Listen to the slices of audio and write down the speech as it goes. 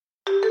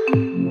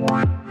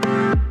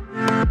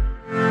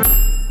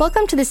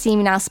Welcome to the See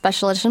Me Now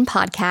Special Edition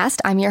podcast.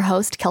 I'm your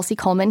host, Kelsey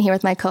Coleman, here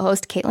with my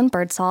co-host, Caitlin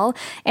Birdsall,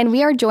 and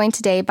we are joined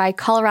today by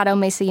Colorado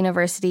Mesa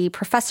University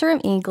Professor of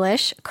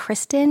English,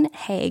 Kristen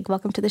Haig.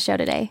 Welcome to the show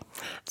today.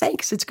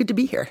 Thanks. It's good to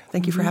be here.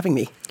 Thank you for having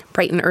me.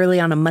 Bright and early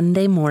on a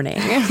Monday morning.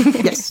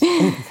 Yes.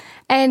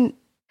 And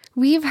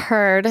we've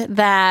heard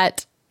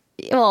that,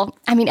 well,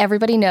 I mean,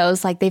 everybody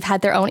knows, like, they've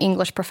had their own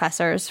English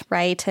professors,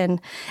 right? And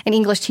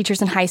English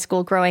teachers in high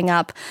school growing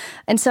up.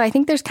 And so I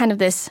think there's kind of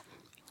this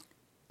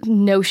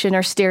notion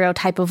or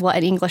stereotype of what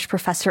an English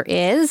professor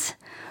is,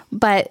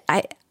 but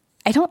I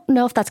don't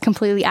know if that's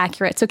completely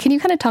accurate. So can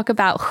you kind of talk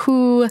about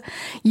who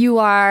you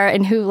are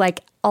and who, like,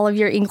 all of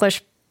your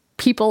English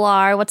people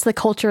are? What's the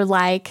culture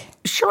like?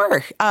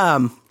 Sure.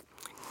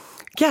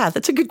 Yeah,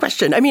 that's a good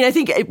question. I mean, I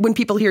think when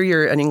people hear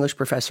you're an English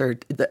professor,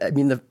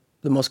 the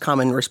most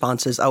common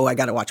response is, oh, I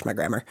got to watch my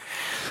grammar.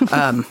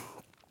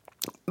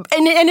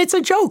 And it's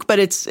a joke, but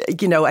it's,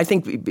 I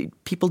think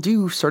people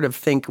do sort of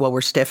think, well, we're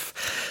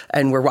stiff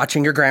and we're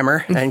watching your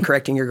grammar and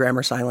correcting your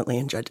grammar silently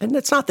and judge. And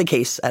that's not the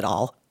case at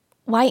all.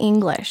 Why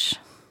English?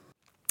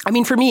 I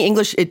mean, for me,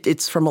 English,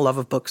 it's from a love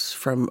of books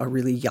from a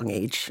really young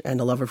age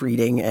and a love of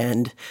reading.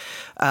 And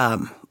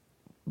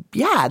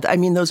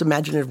those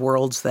imaginative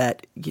worlds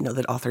that,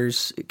 that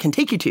authors can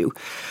take you to.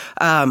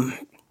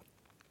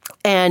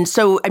 And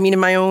so, I mean, in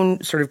my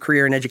own sort of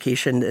career in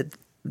education,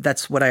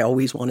 that's what I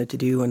always wanted to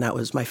do, and that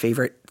was my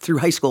favorite through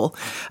high school.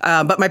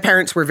 But my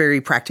parents were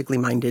very practically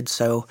minded,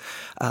 so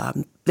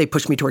they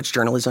pushed me towards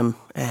journalism.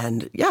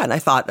 And I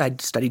thought I'd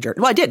study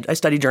journalism. Well, I did. I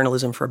studied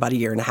journalism for about a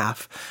year and a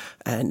half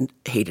and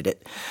hated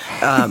it.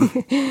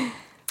 I'm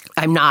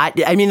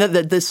not. I mean,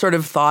 this sort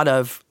of thought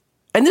of,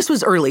 and this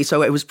was early,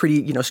 so it was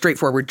pretty,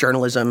 straightforward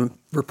journalism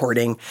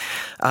reporting,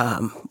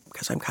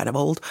 because I'm kind of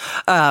old.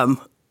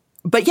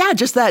 But yeah,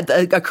 just that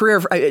a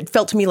career, it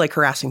felt to me like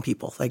harassing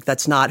people. Like,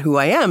 that's not who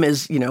I am, I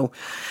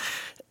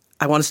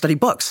want to study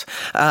books.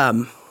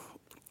 I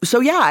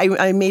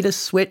made a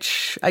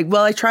switch.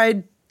 I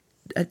tried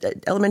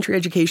elementary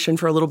education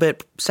for a little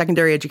bit,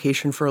 secondary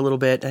education for a little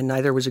bit, and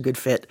neither was a good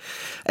fit.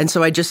 And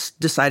so I just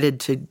decided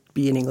to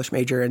be an English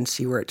major and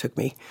see where it took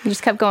me. You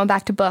just kept going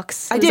back to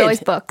books. I It did. was always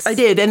books. I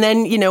did. And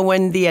then,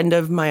 when the end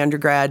of my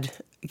undergrad,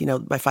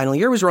 my final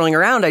year was rolling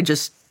around, I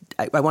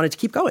wanted to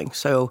keep going.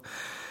 So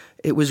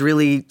it was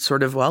really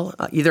sort of,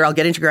 either I'll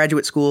get into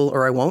graduate school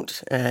or I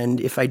won't.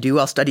 And if I do,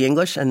 I'll study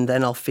English, and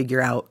then I'll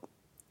figure out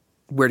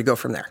where to go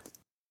from there.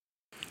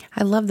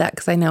 I love that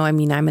because I'm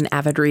an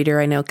avid reader.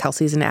 I know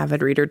Kelsey's an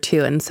avid reader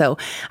too. And so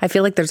I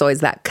feel like there's always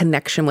that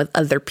connection with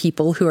other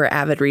people who are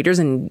avid readers,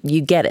 and you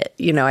get it.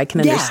 I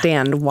can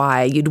understand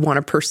why you'd want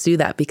to pursue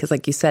that because,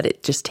 like you said,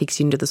 it just takes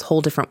you into this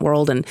whole different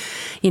world. And,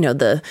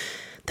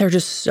 there are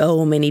just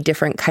so many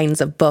different kinds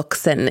of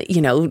books and,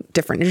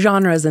 different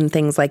genres and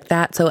things like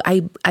that. So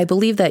I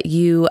believe that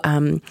you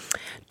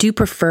do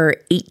prefer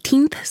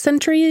 18th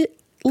century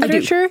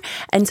literature.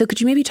 And so could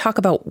you maybe talk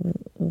about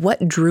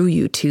what drew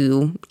you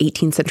to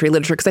 18th century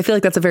literature? Because I feel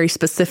like that's a very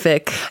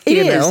specific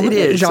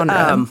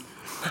genre.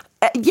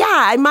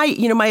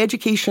 My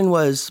education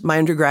my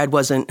undergrad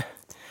wasn't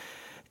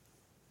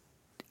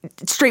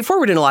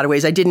straightforward in a lot of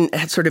ways. I didn't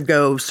sort of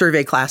go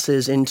survey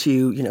classes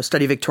into,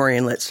 study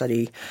Victorian lit,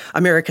 study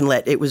American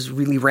lit. It was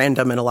really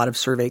random in a lot of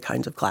survey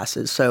kinds of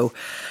classes. So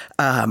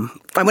I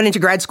went into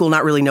grad school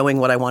not really knowing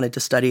what I wanted to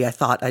study. I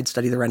thought I'd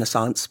study the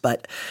Renaissance,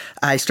 but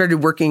I started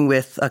working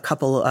with a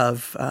couple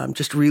of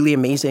just really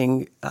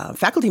amazing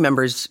faculty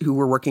members who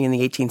were working in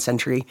the 18th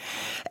century.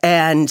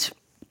 And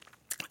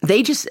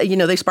they just,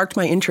 they sparked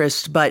my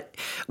interest. But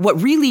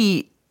what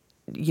really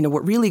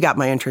got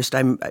my interest,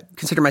 I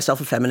consider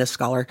myself a feminist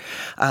scholar,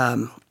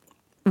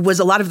 was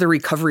a lot of the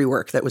recovery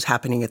work that was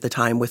happening at the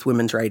time with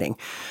women's writing.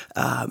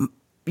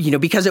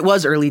 Because it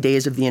was early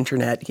days of the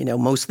internet,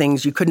 most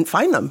things you couldn't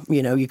find them,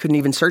 you couldn't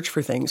even search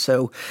for things.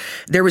 So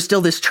there was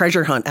still this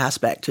treasure hunt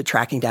aspect to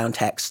tracking down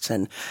texts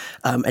and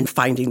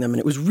finding them. And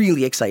it was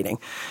really exciting.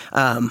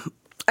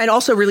 And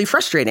also really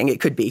frustrating, it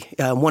could be.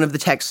 One of the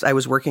texts I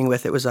was working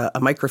with, it was a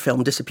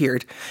microfilm,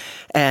 disappeared.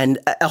 And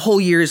a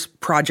whole year's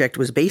project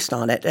was based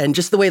on it. And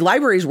just the way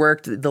libraries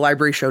worked, the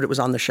library showed it was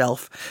on the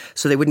shelf,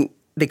 so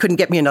they couldn't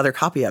get me another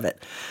copy of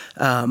it.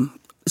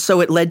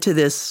 So it led to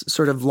this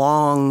sort of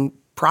long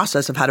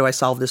process of how do I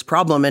solve this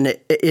problem. And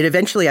it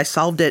eventually, I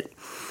solved it.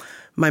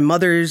 My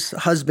mother's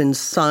husband's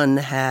son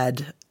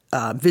had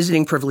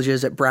visiting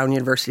privileges at Brown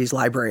University's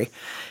library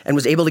and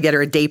was able to get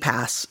her a day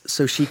pass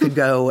so she could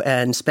go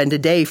and spend a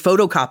day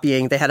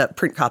photocopying. They had a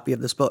print copy of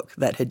this book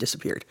that had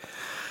disappeared.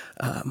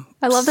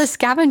 I love the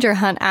scavenger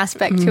hunt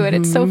aspect to it.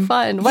 It's so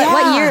fun.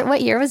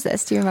 What year was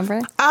this? Do you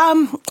remember?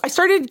 I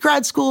started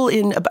grad school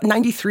in about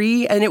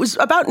 93, and it was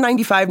about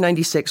 95,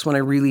 96 when I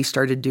really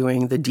started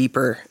doing the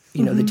deeper,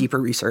 the deeper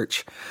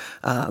research,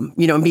 and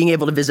being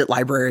able to visit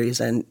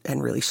libraries and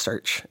really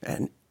search.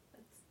 And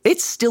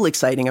it's still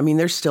exciting. I mean,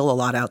 there's still a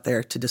lot out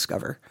there to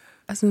discover.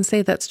 I was going to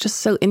say, that's just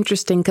so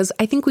interesting because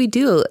I think we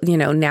do,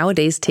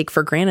 nowadays take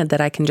for granted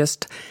that I can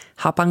just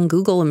hop on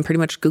Google and pretty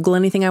much Google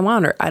anything I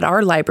want. Or at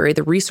our library,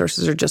 the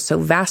resources are just so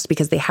vast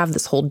because they have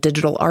this whole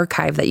digital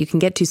archive that you can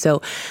get to.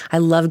 So I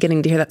love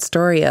getting to hear that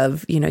story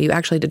of, you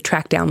actually had to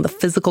track down the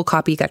physical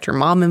copy, got your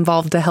mom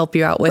involved to help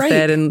you out with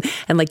it. And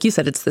like you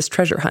said, it's this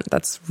treasure hunt.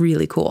 That's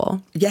really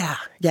cool. Yeah,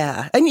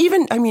 yeah. And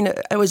even,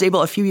 I was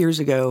able 4 years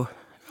ago,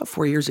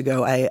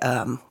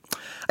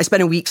 I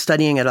spent a week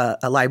studying at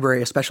a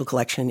library, a special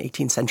collection,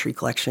 18th century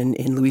collection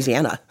in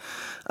Louisiana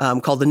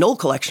called the Knoll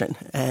Collection.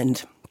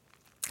 And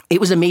it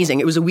was amazing.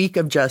 It was a week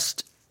of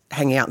just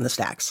hanging out in the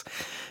stacks.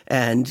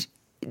 And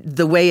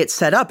the way it's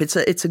set up, it's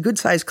a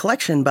good-sized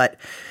collection, but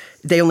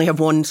they only have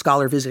one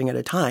scholar visiting at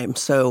a time.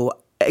 So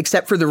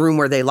except for the room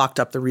where they locked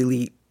up the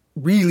really,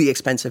 really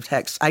expensive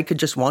texts, I could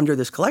just wander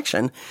this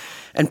collection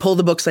and pull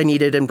the books I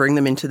needed and bring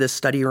them into this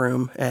study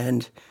room.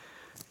 And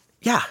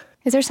yeah.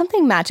 Is there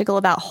something magical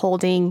about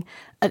holding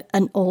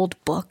an old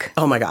book?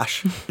 Oh my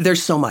gosh.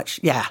 There's so much.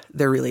 Yeah,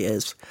 there really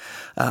is.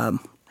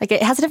 Like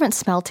it has a different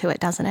smell to it,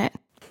 doesn't it?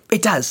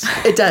 It does.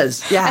 It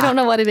does. Yeah. I don't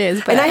know what it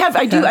is, but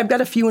I've got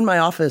a few in my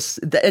office,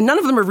 and none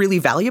of them are really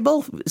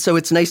valuable. So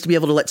it's nice to be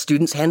able to let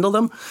students handle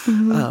them.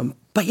 Mm-hmm.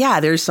 But yeah,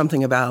 there's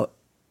something about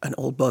an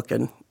old book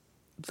and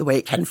the way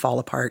it can fall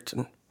apart.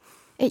 And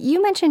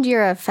you mentioned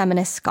you're a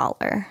feminist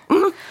scholar.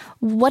 Mm-hmm.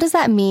 What does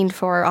that mean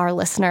for our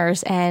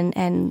listeners,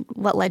 and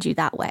what led you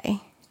that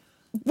way?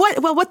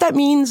 What that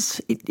means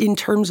in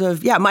terms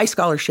of, my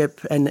scholarship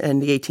and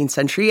the 18th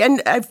century,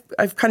 and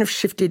I've kind of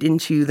shifted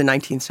into the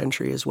 19th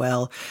century as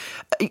well.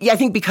 I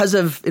think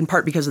in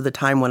part because of the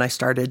time when I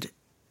started,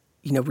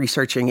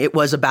 researching, it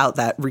was about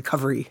that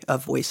recovery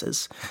of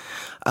voices.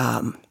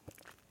 And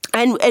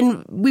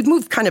we've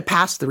moved kind of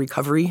past the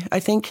recovery, I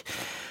think.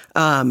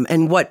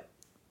 And what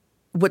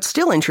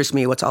still interests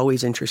me, what's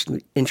always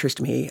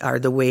interest me, are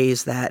the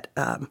ways that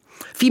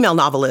female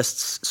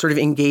novelists sort of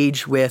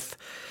engage with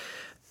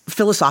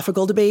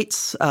philosophical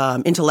debates,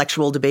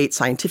 intellectual debates,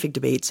 scientific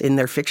debates in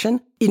their fiction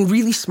in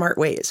really smart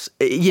ways.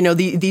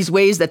 These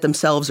ways that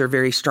themselves are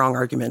very strong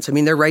arguments.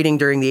 They're writing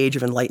during the Age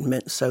of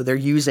Enlightenment, so they're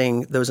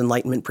using those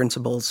Enlightenment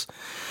principles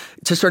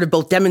to sort of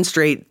both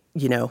demonstrate,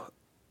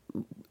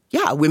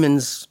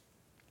 women's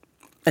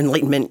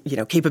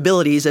Enlightenment,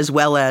 capabilities, as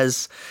well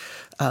as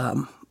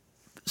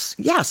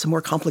some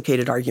more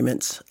complicated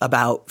arguments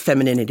about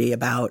femininity,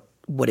 about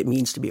what it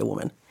means to be a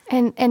woman.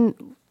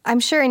 And I'm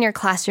sure in your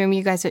classroom,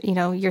 you guys,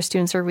 your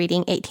students are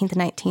reading 18th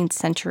and 19th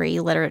century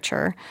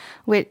literature,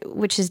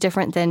 which is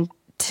different than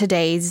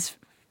today's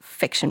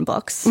fiction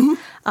books,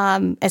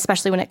 mm-hmm.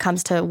 Especially when it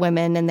comes to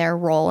women and their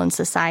role in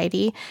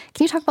society.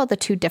 Can you talk about the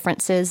two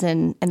differences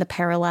and the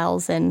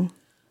parallels? And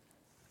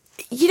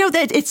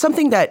that it's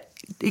something that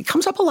it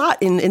comes up a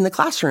lot in the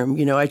classroom.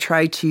 I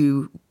try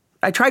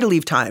to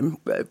leave time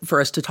for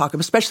us to talk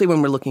about, especially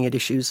when we're looking at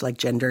issues like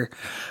gender,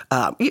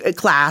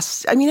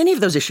 class. Any of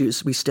those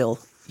issues we still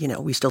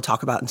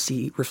talk about and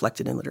see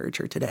reflected in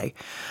literature today.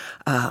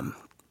 And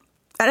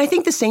I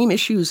think the same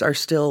issues are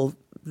still,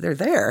 they're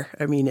there.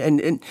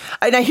 And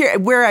I hear,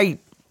 where I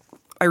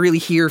really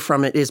hear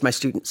from it is my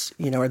students,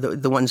 are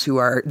the ones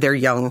they're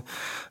young,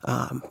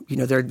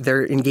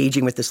 they're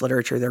engaging with this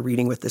literature, they're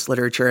reading with this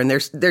literature, and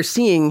they're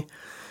seeing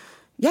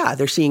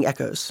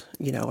echoes,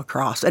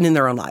 across and in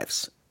their own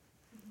lives.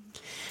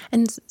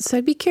 And so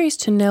I'd be curious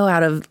to know,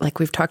 out of, like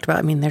we've talked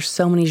about, there's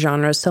so many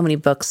genres, so many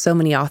books, so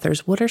many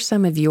authors. What are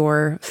some of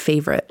your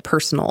favorite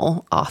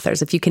personal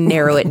authors? If you can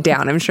narrow it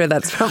down, I'm sure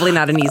that's probably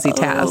not an easy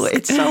task. Oh,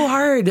 it's so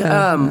hard.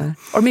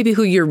 Or maybe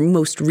who you're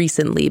most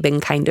recently been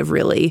kind of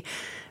really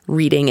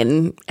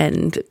reading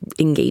and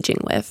engaging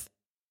with.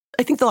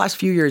 I think the last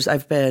few years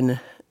I've been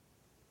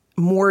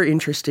more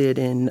interested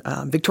in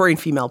Victorian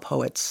female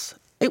poets.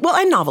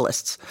 And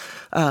novelists.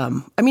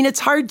 It's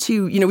hard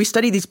to, we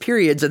study these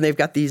periods and they've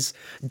got these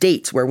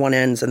dates where one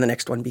ends and the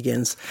next one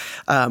begins.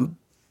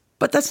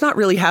 But that's not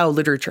really how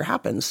literature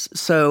happens.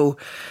 So,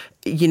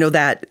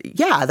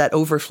 that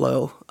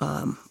overflow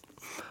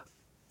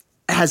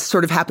has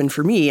sort of happened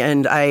for me.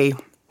 And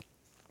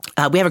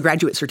we have a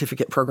graduate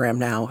certificate program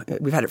now.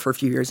 We've had it for a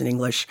few years in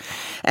English.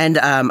 And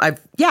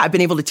I've been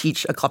able to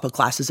teach a couple of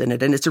classes in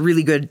it. And it's a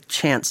really good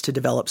chance to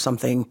develop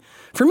something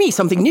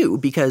new,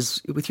 because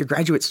with your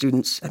graduate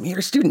students, you're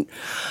a student.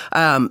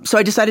 So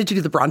I decided to do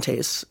the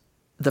Brontes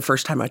the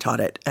first time I taught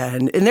it.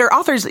 And they're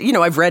authors,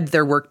 I've read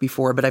their work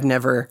before, but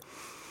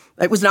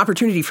it was an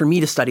opportunity for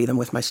me to study them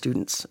with my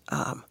students.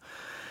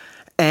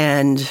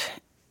 And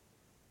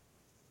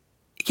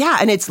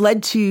it's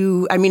led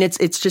to,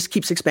 it's just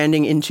keeps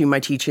expanding into my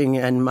teaching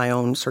and my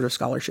own sort of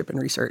scholarship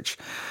and research.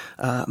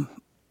 The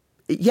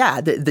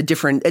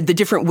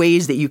different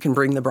ways that you can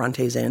bring the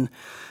Brontes in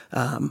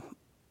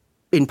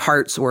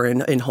parts or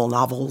in whole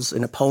novels,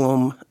 in a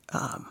poem.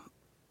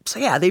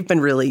 They've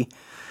been really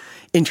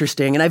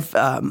interesting. And I've,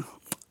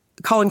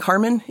 Colin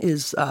Carman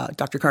is,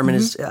 Dr. Carman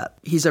mm-hmm. is,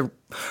 he's a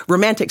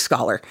romantic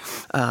scholar.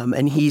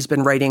 And he's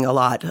been writing a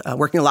lot,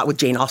 working a lot with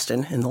Jane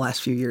Austen in the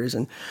last few years.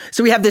 And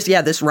so we have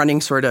this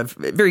running sort of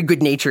very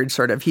good-natured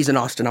sort of, he's an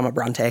Austen, I'm a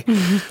Bronte.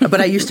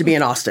 But I used to be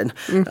an Austen.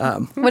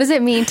 What does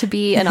it mean to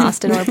be an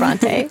Austen or a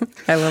Bronte?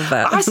 I love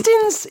that.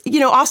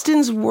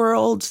 Austen's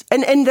worlds,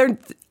 and they're,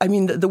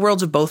 the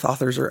worlds of both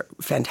authors are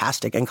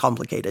fantastic and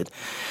complicated.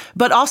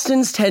 But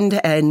Austen's tend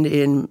to end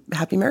in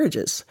happy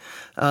marriages.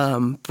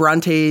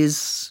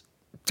 Bronte's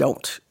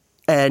don't.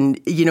 And,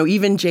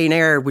 even Jane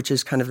Eyre, which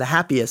is kind of the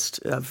happiest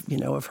of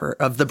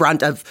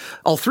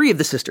all three of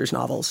the sisters'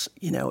 novels,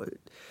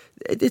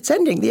 it's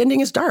ending. The ending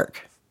is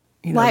dark.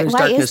 Why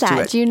is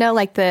that? Do you know,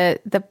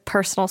 the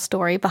personal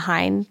story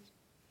behind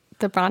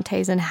the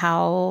Brontes and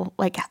how,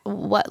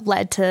 what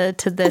led to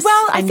this?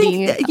 Well, I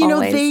think,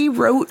 they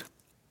wrote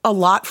a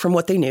lot from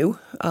what they knew,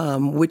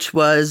 which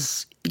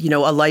was,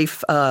 a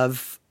life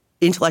of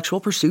intellectual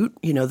pursuit.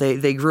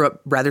 They grew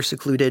up rather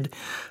secluded,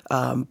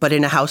 but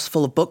in a house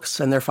full of books,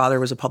 and their father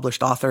was a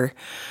published author.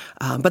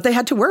 But they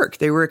had to work.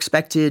 They were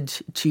expected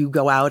to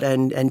go out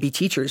and be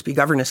teachers, be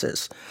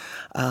governesses.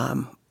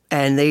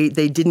 And they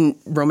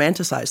didn't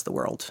romanticize the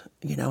world,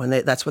 and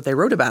that's what they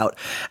wrote about.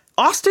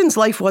 Austen's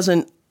life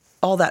wasn't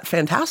all that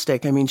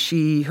fantastic.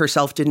 She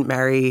herself didn't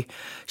marry.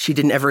 She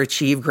didn't ever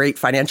achieve great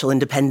financial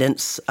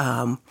independence.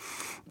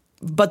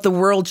 But the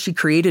world she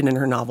created in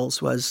her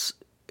novels was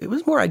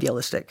more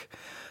idealistic.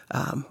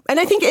 And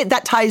I think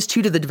that ties,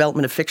 too, to the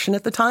development of fiction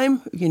at the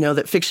time,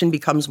 that fiction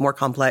becomes more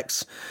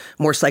complex,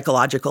 more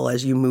psychological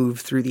as you move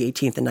through the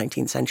 18th and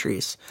 19th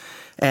centuries.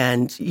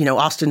 And,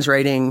 Austen's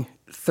writing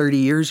 30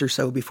 years or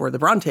so before the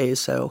Brontes,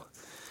 so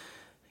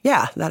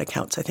yeah, that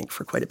accounts, I think,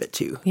 for quite a bit,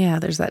 too. Yeah,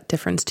 there's that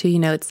difference,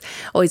 too. It's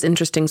always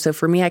interesting. So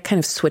for me, I kind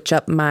of switch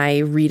up my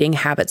reading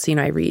habits.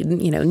 I read,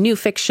 new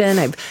fiction.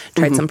 I've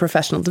tried some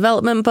professional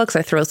development books.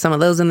 I throw some of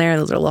those in there.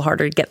 Those are a little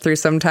harder to get through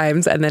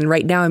sometimes. And then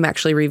right now, I'm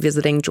actually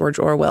revisiting George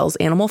Orwell's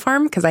Animal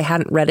Farm because I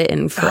hadn't read it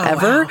in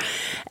forever. Oh, wow.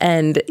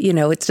 And,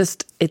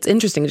 it's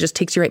interesting. It just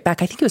takes you right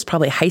back. I think it was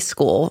probably high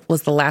school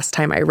was the last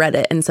time I read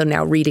it. And so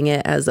now reading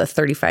it as a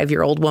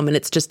 35-year-old woman,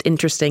 it's just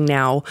interesting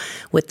now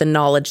with the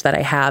knowledge that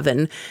I have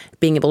and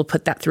being able to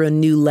put that through a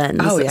new lens.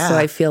 Oh, yeah. So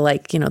I feel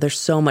like, there's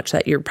so much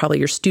that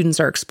your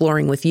students are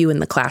exploring with you in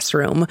the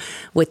classroom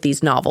with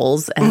these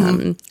novels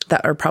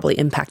that are probably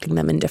impacting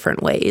them in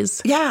different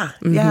ways. Yeah,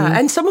 yeah.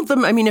 And some of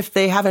them, if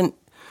they haven't,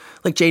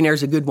 like Jane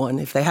Eyre's a good one,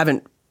 if they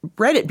haven't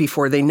read it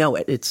before, they know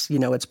it. It's,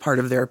 it's part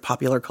of their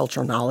popular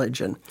cultural knowledge.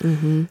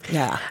 And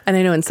yeah. And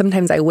I know, and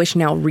sometimes I wish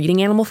now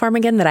reading Animal Farm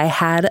again that I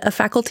had a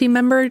faculty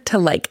member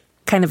to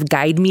kind of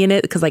guide me in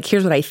it, because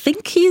here's what I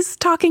think he's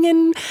talking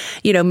in,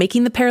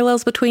 making the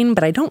parallels between,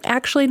 but I don't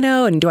actually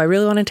know. And do I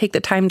really want to take the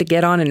time to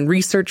get on and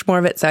research more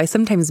of it? So I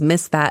sometimes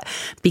miss that,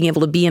 being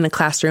able to be in a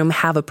classroom,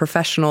 have a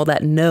professional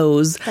that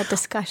knows that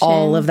discussion,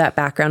 all of that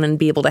background, and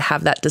be able to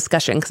have that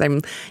discussion, because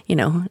I'm,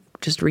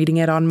 just reading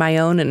it on my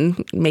own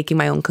and making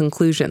my own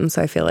conclusions.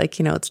 So I feel like,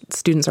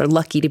 students are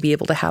lucky to be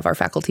able to have our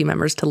faculty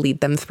members to lead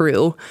them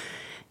through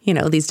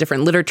these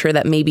different literature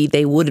that maybe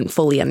they wouldn't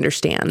fully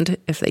understand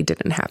if they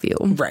didn't have you.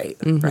 Right,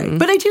 right.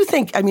 But I do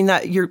think,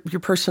 that your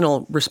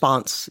personal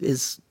response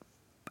is,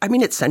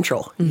 it's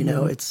central.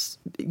 It's,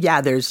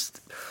 there's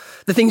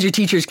the things your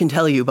teachers can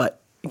tell you,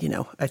 but,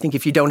 I think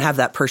if you don't have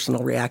that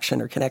personal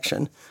reaction or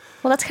connection.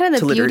 Well, that's kind of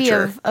the beauty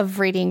of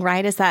reading,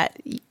 right? Is that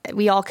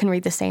we all can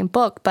read the same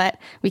book, but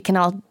we can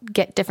all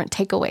get different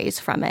takeaways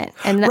from it.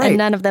 And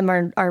none of them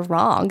are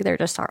wrong. They're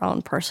just our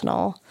own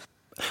personal.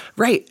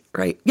 Right.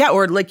 Yeah,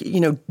 or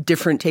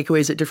different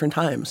takeaways at different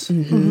times.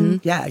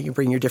 Yeah, you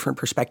bring your different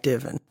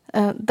perspective. And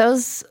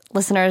those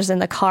listeners in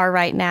the car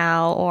right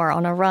now or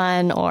on a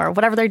run or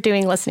whatever they're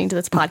doing listening to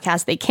this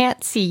podcast, they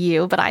can't see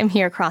you, but I'm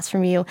here across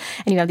from you.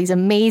 And you have these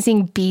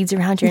amazing beads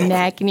around your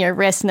neck and your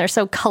wrists, and they're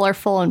so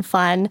colorful and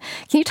fun.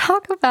 Can you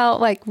talk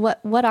about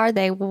what are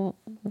they?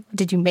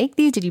 Did you make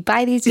these? Did you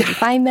buy these? Did you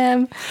find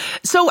them?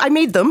 So I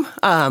made them.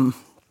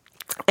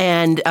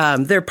 And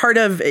they're part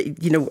of,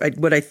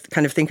 what I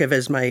kind of think of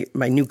as my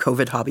new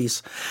COVID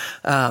hobbies.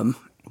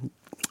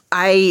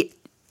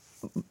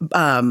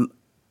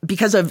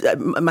 Because of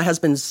my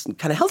husband's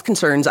kind of health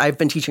concerns, I've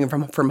been teaching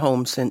from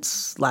home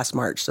since last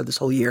March. So this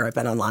whole year I've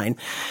been online.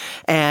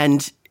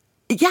 And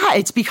yeah,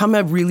 it's become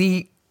a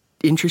really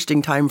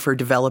interesting time for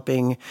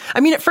developing.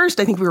 At first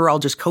I think we were all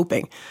just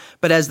coping.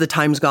 But as the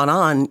time's gone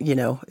on,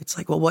 it's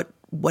like, well,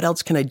 what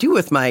else can I do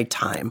with my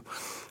time?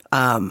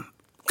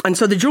 And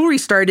so the jewelry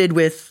started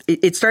with,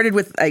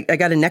 I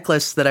got a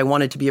necklace that I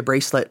wanted to be a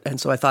bracelet. And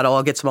so I thought,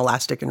 I'll get some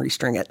elastic and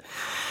restring it.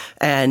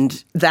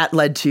 And that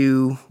led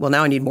to, well,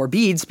 now I need more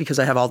beads because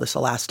I have all this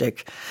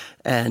elastic.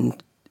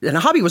 And a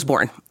hobby was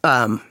born.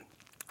 And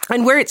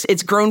where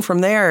it's grown from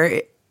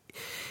there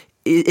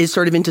is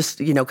sort of into,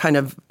 kind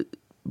of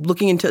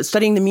looking into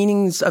studying the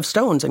meanings of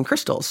stones and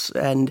crystals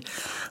and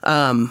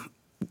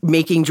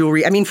making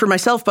jewelry. For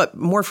myself, but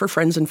more for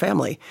friends and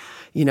family,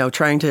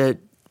 trying to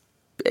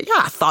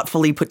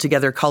thoughtfully put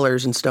together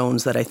colors and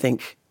stones that I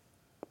think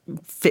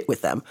fit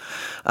with them.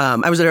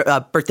 I was at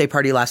a birthday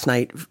party last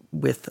night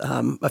with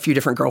a few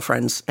different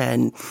girlfriends,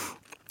 and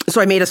So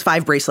I made us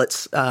 5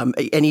 bracelets,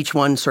 and each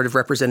one sort of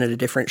represented a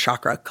different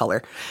chakra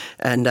color.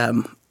 And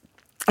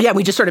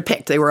we just sort of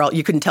picked. They were all,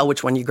 you couldn't tell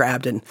which one you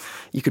grabbed, and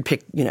you could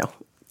pick,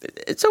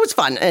 so it's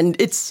fun. And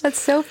that's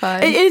so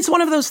fun. It's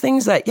one of those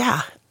things that,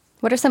 yeah.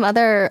 What are some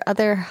other what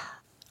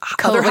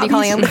are you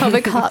calling them?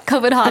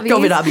 COVID hobbies?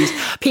 COVID hobbies.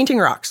 Painting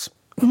rocks.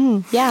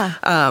 Yeah.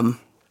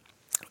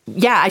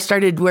 I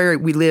started where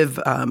we live,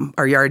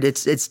 our yard,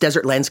 it's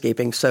desert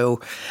landscaping. So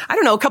I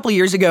don't know, a couple of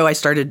years ago, I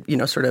started,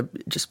 sort of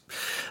just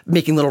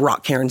making little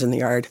rock cairns in the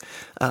yard.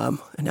 And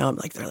now I'm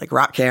like, they're like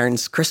rock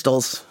cairns,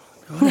 crystals.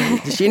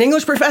 Is she an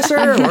English professor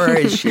or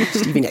is she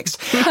Stevie Nicks?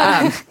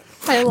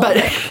 I love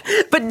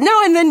it. But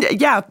no, and then,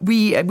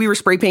 we were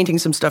spray painting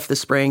some stuff this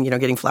spring,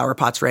 getting flower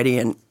pots ready.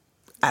 And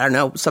I don't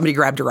know, somebody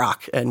grabbed a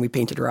rock and we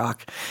painted a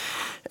rock.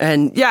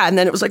 And and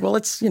then it was like, well,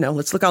 let's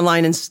look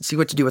online and see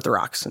what to do with the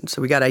rocks. And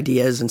so we got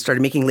ideas and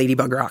started making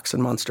ladybug rocks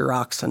and monster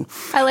rocks and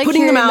I like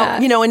putting them out,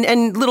 that.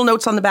 and little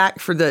notes on the back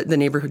for the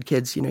neighborhood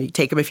kids. You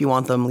take them if you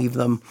want them, leave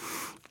them.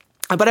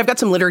 But I've got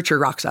some literature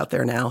rocks out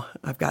there now.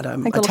 I've got a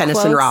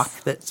Tennyson rock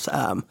that's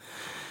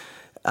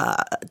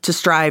to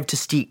strive, to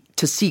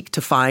seek,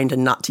 to find,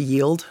 and not to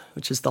yield,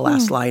 which is the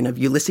last line of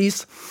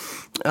Ulysses.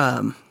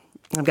 I've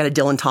got a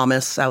Dylan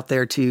Thomas out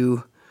there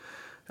too.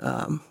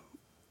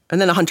 And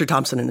then a Hunter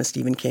Thompson and a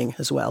Stephen King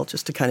as well,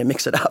 just to kind of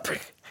mix it up.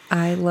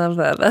 I love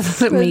that.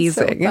 That's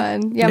amazing.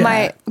 That's so fun.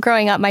 Yeah,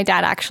 growing up, my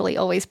dad actually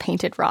always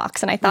painted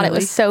rocks, and I thought it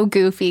was so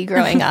goofy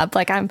growing up.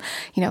 Like I'm,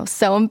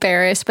 so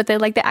embarrassed, but they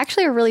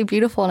actually are really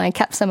beautiful, and I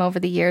kept some over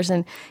the years,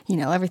 and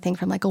everything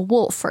from like a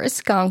wolf or a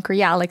skunk or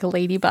like a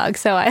ladybug.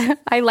 So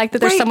I like that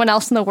there's someone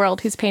else in the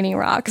world who's painting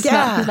rocks.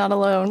 Yeah, who's not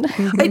alone.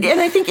 and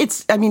I think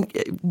it's,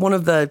 one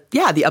of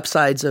the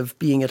upsides of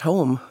being at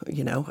home.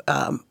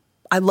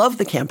 I love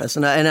the campus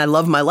and I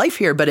love my life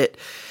here, but it,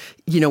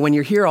 when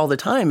you're here all the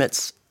time,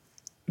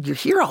 you're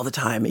here all the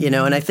time,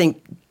 and I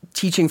think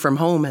teaching from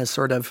home has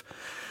sort of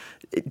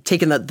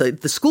taken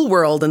the school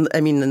world, and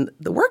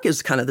the work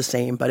is kind of the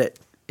same, but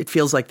it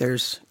feels like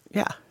there's,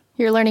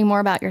 You're learning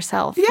more about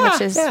yourself,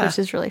 which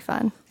is really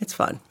fun. It's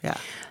fun, yeah.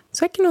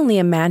 So I can only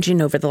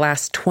imagine over the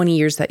last 20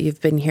 years that you've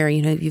been here,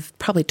 you've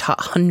probably taught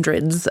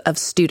hundreds of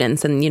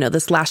students. And,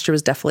 this last year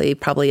was definitely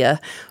probably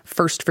a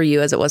first for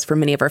you, as it was for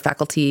many of our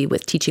faculty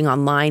with teaching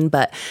online.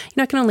 But,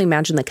 I can only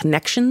imagine the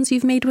connections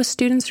you've made with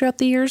students throughout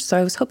the years. So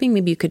I was hoping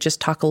maybe you could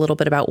just talk a little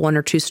bit about 1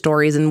 or 2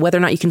 stories, and whether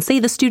or not you can say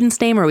the student's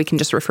name or we can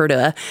just refer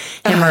to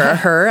him or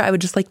her. I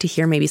would just like to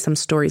hear maybe some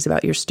stories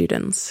about your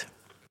students.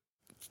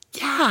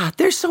 Yeah,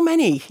 there's so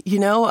many,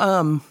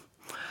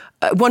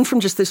 one from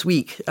just this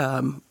week,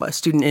 a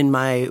student in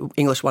my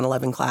English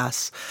 111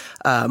 class.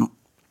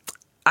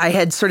 I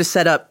had sort of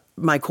set up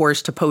my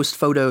course to post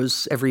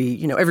photos every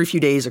few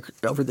days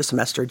over the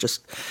semester,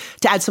 just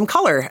to add some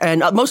color. And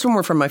most of them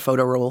were from my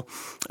photo roll.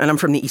 And I'm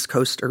from the East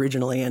Coast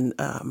originally. And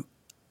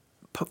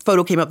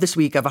photo came up this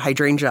week of a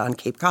hydrangea on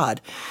Cape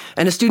Cod.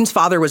 And a student's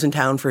father was in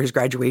town for his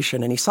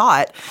graduation, and he saw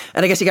it.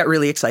 And I guess he got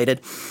really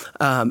excited.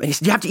 And he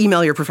said, you have to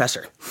email your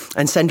professor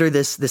and send her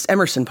this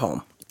Emerson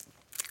poem.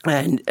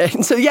 And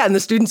so, and the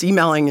student's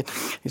emailing.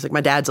 He's like,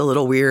 my dad's a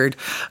little weird,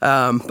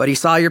 but he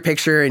saw your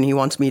picture and he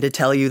wants me to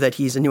tell you that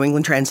he's a New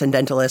England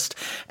transcendentalist.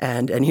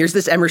 And here's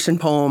this Emerson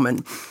poem.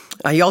 And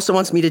he also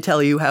wants me to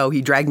tell you how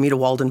he dragged me to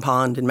Walden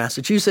Pond in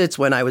Massachusetts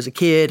when I was a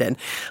kid. And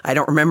I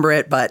don't remember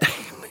it, but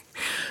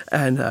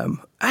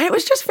it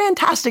was just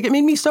fantastic. It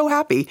made me so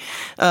happy.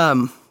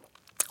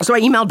 So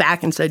I emailed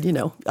back and said,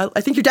 I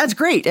think your dad's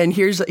great, and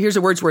here's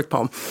a Wordsworth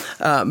poem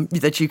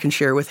that you can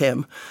share with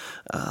him.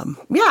 And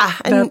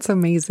that's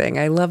amazing.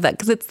 I love that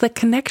because it's the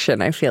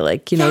connection. I feel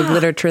like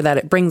literature that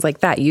it brings like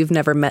that. You've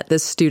never met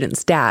this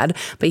student's dad,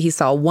 but he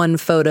saw one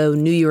photo,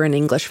 knew you were an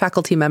English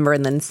faculty member,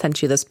 and then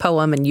sent you this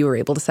poem, and you were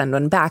able to send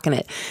one back, and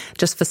it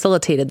just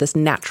facilitated this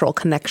natural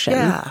connection.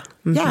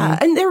 Yeah,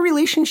 and their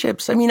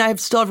relationships. I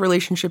still have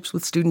relationships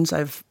with students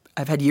I've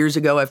had years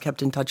ago. I've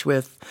kept in touch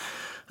with.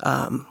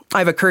 I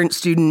have a current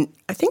student.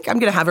 I think I'm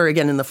going to have her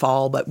again in the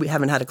fall, but we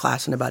haven't had a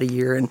class in about a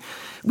year. And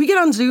we get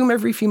on Zoom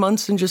every few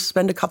months and just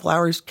spend a couple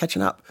hours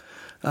catching up.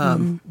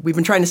 We've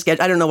been trying to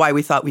schedule. I don't know why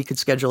we thought we could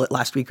schedule it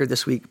last week or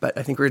this week, but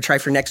I think we're going to try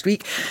for next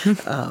week.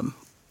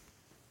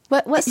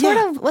 What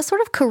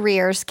sort of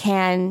careers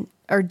can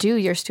or do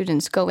your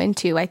students go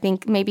into? I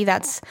think maybe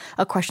that's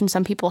a question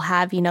some people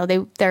have.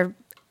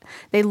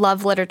 They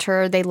love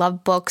literature, they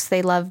love books,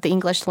 they love the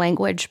English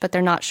language, but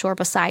they're not sure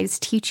besides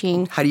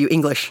teaching. How do you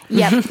English?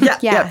 Yep.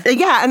 Yeah.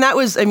 And that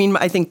was,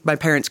 I think my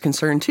parents'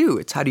 concern too.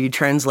 It's how do you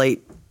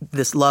translate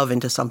this love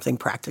into something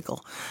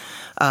practical?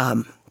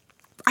 I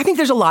think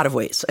there's a lot of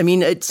ways.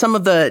 Some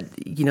of the,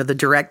 the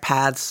direct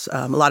paths,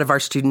 a lot of our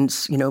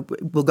students,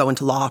 will go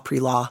into law, not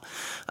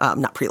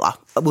pre-law.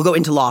 We'll go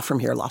into law from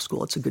here, law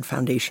school. It's a good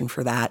foundation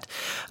for that.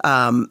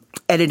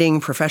 Editing,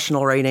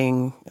 professional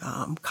writing,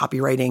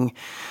 copywriting.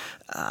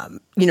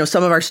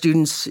 Some of our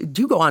students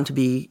do go on to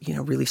be,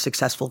 really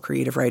successful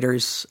creative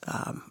writers,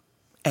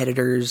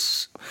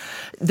 editors.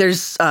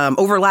 There's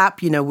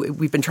overlap.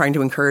 We've been trying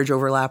to encourage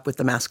overlap with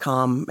the mass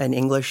comm and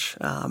English.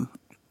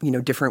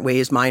 different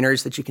ways,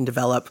 minors that you can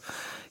develop,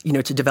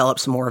 to develop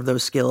some more of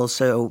those skills.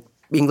 So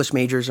English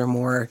majors are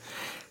more,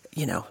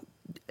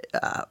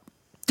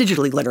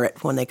 digitally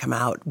literate when they come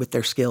out with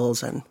their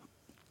skills and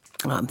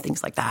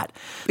things like that.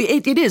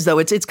 It is, though.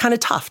 It's kind of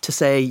tough to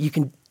say you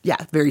can,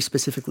 very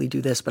specifically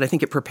do this, but I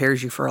think it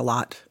prepares you for a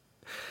lot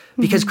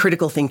because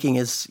critical thinking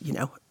is,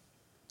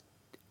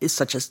 it's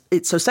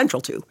so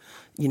central to,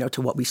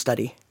 to what we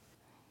study.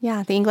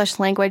 Yeah, the English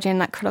language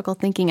and that critical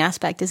thinking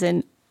aspect is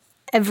in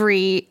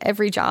every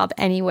job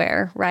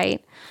anywhere,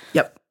 right?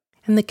 Yep.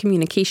 And the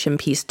communication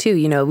piece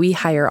too. We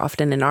hire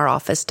often in our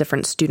office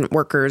different student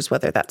workers,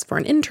 whether that's for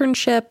an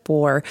internship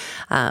or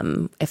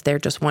if they're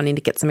just wanting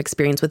to get some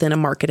experience within a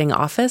marketing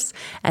office.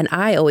 And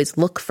I always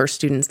look for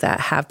students that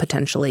have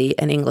potentially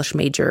an English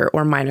major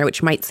or minor,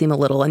 which might seem a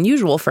little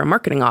unusual for a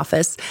marketing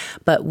office,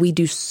 but we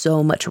do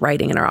so much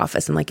writing in our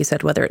office. And like you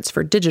said, whether it's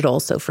for digital,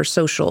 so for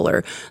social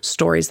or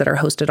stories that are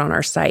hosted on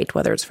our site,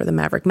 whether it's for the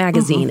Maverick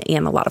magazine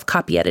and a lot of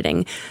copy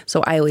editing.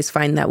 So I always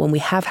find that when we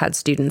have had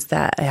students,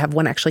 that I have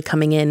one actually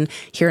coming in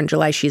here in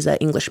July, she's an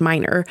English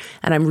minor,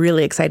 and I'm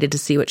really excited to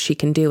see what she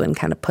can do and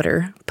kind of put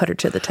her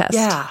to the test.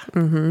 Yeah,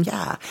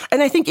 yeah.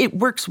 And I think it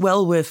works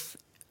well with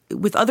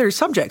other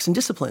subjects and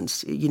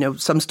disciplines.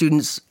 Some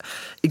students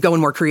go in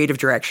more creative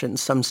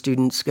directions. Some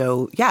students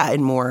go,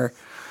 in more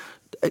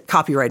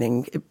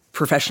copywriting,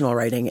 professional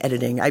writing,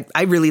 editing.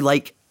 I really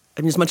like,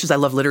 as much as I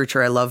love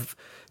literature, I love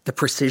the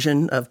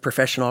precision of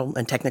professional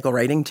and technical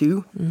writing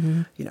too,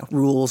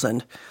 rules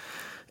and,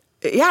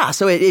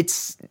 so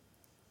it's,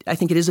 I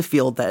think it is a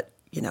field that,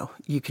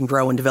 you can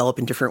grow and develop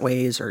in different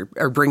ways or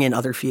bring in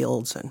other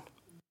fields. And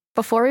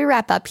before we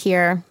wrap up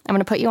here, I'm going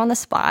to put you on the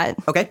spot.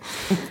 Okay.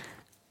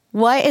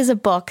 What is a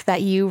book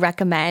that you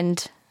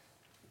recommend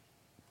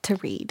to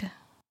read?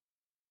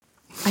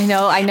 I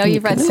know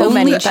you've read so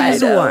many.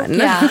 Choose one.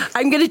 Yeah.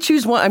 I'm going to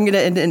choose one. I'm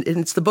going to, and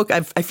it's the book.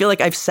 I feel like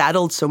I've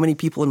saddled so many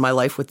people in my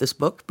life with this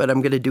book, but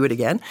I'm going to do it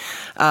again.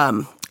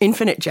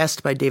 Infinite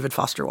Jest by David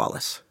Foster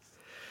Wallace.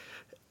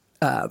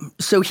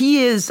 So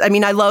he is, I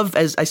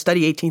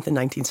study 18th and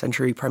 19th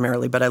century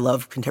primarily, but I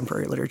love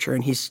contemporary literature,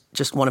 and he's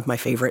just one of my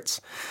favorites.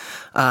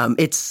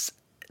 It's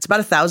about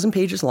 1,000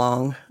 pages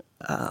long.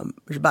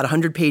 There's about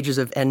 100 pages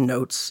of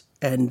endnotes,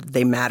 and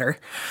they matter.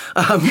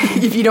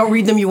 If you don't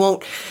read them, you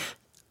won't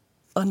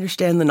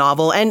understand the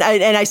novel. And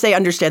I say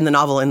understand the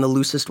novel in the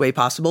loosest way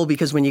possible,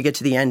 because when you get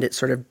to the end, it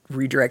sort of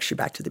redirects you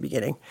back to the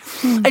beginning.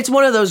 It's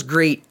one of those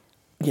great,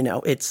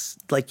 it's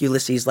like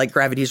Ulysses, like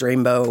Gravity's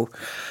Rainbow,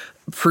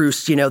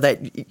 Proust,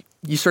 that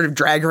you sort of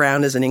drag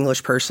around as an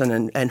English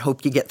person and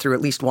hope you get through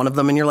at least one of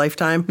them in your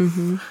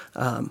lifetime.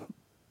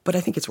 But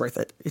I think it's worth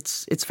it.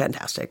 It's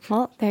fantastic.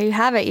 Well, there you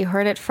have it. You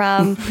heard it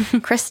from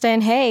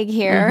Kristen Haig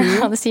here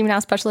on the Stephen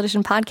House Special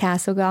Edition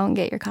podcast. So go out and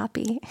get your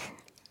copy.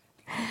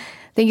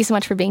 Thank you so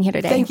much for being here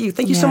today. Thank you.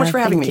 Thank you so much for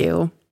having me. Thank you.